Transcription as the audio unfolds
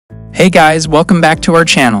Hey guys, welcome back to our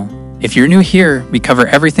channel. If you're new here, we cover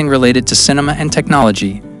everything related to cinema and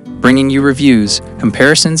technology, bringing you reviews,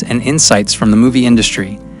 comparisons, and insights from the movie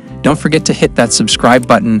industry. Don't forget to hit that subscribe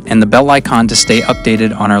button and the bell icon to stay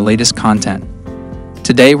updated on our latest content.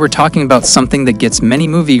 Today we're talking about something that gets many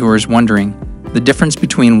moviegoers wondering, the difference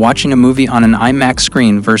between watching a movie on an IMAX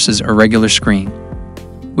screen versus a regular screen.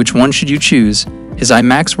 Which one should you choose? Is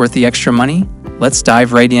IMAX worth the extra money? Let's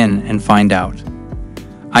dive right in and find out.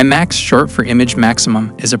 IMAX, short for Image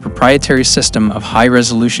Maximum, is a proprietary system of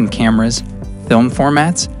high-resolution cameras, film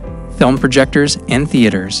formats, film projectors, and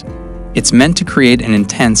theaters. It's meant to create an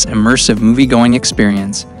intense, immersive movie-going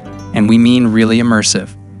experience, and we mean really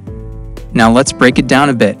immersive. Now let's break it down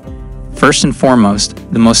a bit. First and foremost,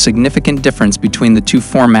 the most significant difference between the two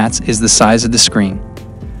formats is the size of the screen.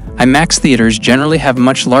 IMAX theaters generally have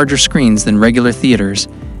much larger screens than regular theaters,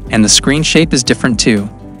 and the screen shape is different too.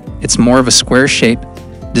 It's more of a square shape,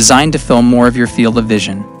 designed to fill more of your field of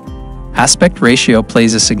vision. Aspect ratio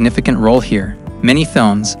plays a significant role here. Many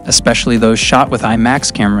films, especially those shot with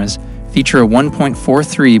IMAX cameras, feature a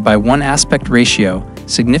 1.43 by 1 aspect ratio,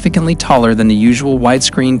 significantly taller than the usual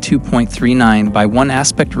widescreen 2.39 by 1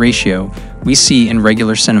 aspect ratio we see in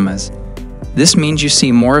regular cinemas. This means you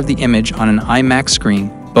see more of the image on an IMAX screen,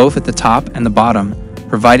 both at the top and the bottom,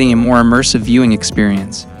 providing a more immersive viewing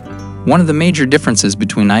experience. One of the major differences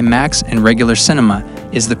between IMAX and regular cinema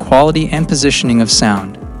is the quality and positioning of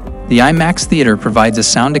sound. The IMAX theater provides a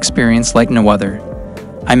sound experience like no other.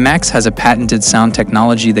 IMAX has a patented sound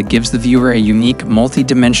technology that gives the viewer a unique,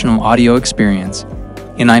 multi-dimensional audio experience.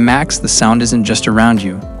 In IMAX, the sound isn't just around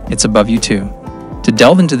you, it's above you too. To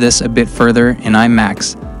delve into this a bit further, in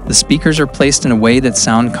IMAX, the speakers are placed in a way that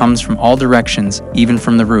sound comes from all directions, even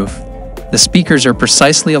from the roof. The speakers are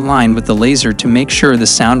precisely aligned with the laser to make sure the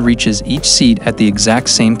sound reaches each seat at the exact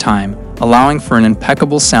same time, allowing for an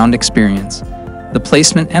impeccable sound experience. The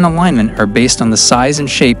placement and alignment are based on the size and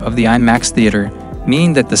shape of the IMAX theater,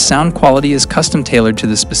 meaning that the sound quality is custom tailored to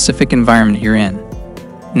the specific environment you're in.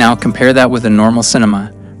 Now compare that with a normal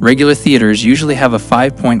cinema. Regular theaters usually have a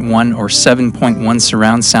 5.1 or 7.1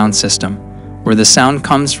 surround sound system, where the sound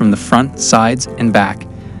comes from the front, sides, and back.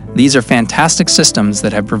 These are fantastic systems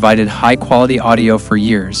that have provided high-quality audio for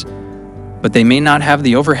years, but they may not have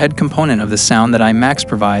the overhead component of the sound that IMAX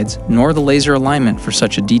provides, nor the laser alignment for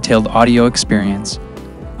such a detailed audio experience.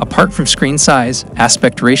 Apart from screen size,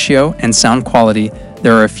 aspect ratio, and sound quality,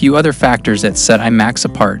 there are a few other factors that set IMAX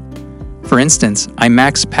apart. For instance,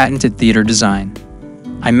 IMAX patented theater design.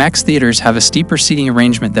 IMAX theaters have a steeper seating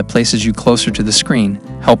arrangement that places you closer to the screen,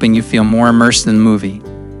 helping you feel more immersed in the movie.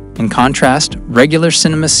 In contrast, regular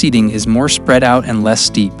cinema seating is more spread out and less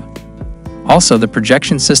steep. Also, the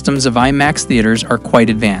projection systems of IMAX theaters are quite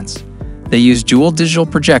advanced. They use dual digital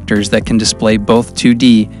projectors that can display both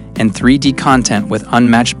 2D and 3D content with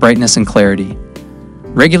unmatched brightness and clarity.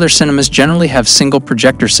 Regular cinemas generally have single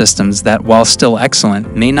projector systems that, while still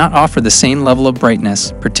excellent, may not offer the same level of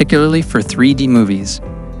brightness, particularly for 3D movies.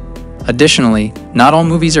 Additionally, not all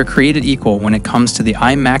movies are created equal when it comes to the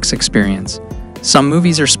IMAX experience. Some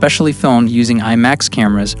movies are specially filmed using IMAX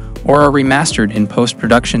cameras or are remastered in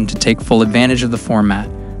post-production to take full advantage of the format,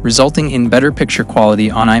 resulting in better picture quality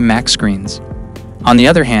on IMAX screens. On the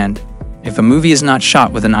other hand, if a movie is not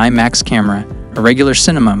shot with an IMAX camera, a regular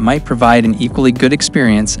cinema might provide an equally good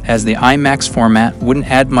experience, as the IMAX format wouldn't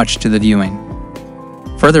add much to the viewing.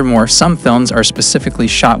 Furthermore, some films are specifically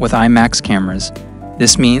shot with IMAX cameras.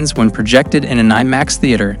 This means when projected in an IMAX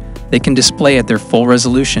theater, they can display at their full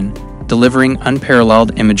resolution, delivering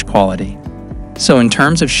unparalleled image quality. So in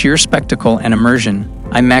terms of sheer spectacle and immersion,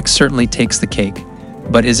 IMAX certainly takes the cake.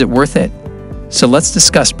 But is it worth it? So let's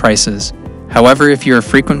discuss prices. However, if you're a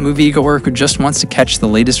frequent moviegoer who just wants to catch the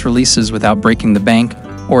latest releases without breaking the bank,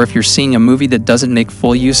 or if you're seeing a movie that doesn't make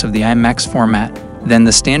full use of the IMAX format, then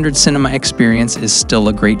the standard cinema experience is still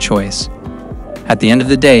a great choice. At the end of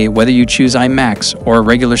the day, whether you choose IMAX or a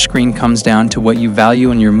regular screen comes down to what you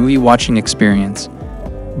value in your movie watching experience.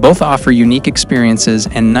 Both offer unique experiences,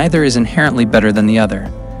 and neither is inherently better than the other.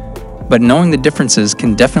 But knowing the differences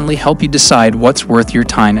can definitely help you decide what's worth your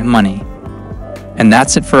time and money. And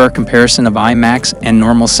that's it for our comparison of IMAX and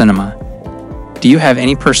normal cinema. Do you have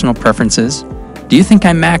any personal preferences? Do you think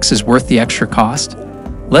IMAX is worth the extra cost?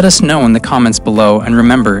 Let us know in the comments below, and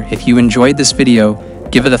remember, if you enjoyed this video,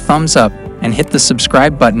 give it a thumbs up and hit the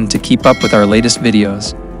subscribe button to keep up with our latest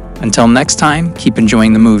videos. Until next time, keep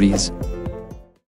enjoying the movies.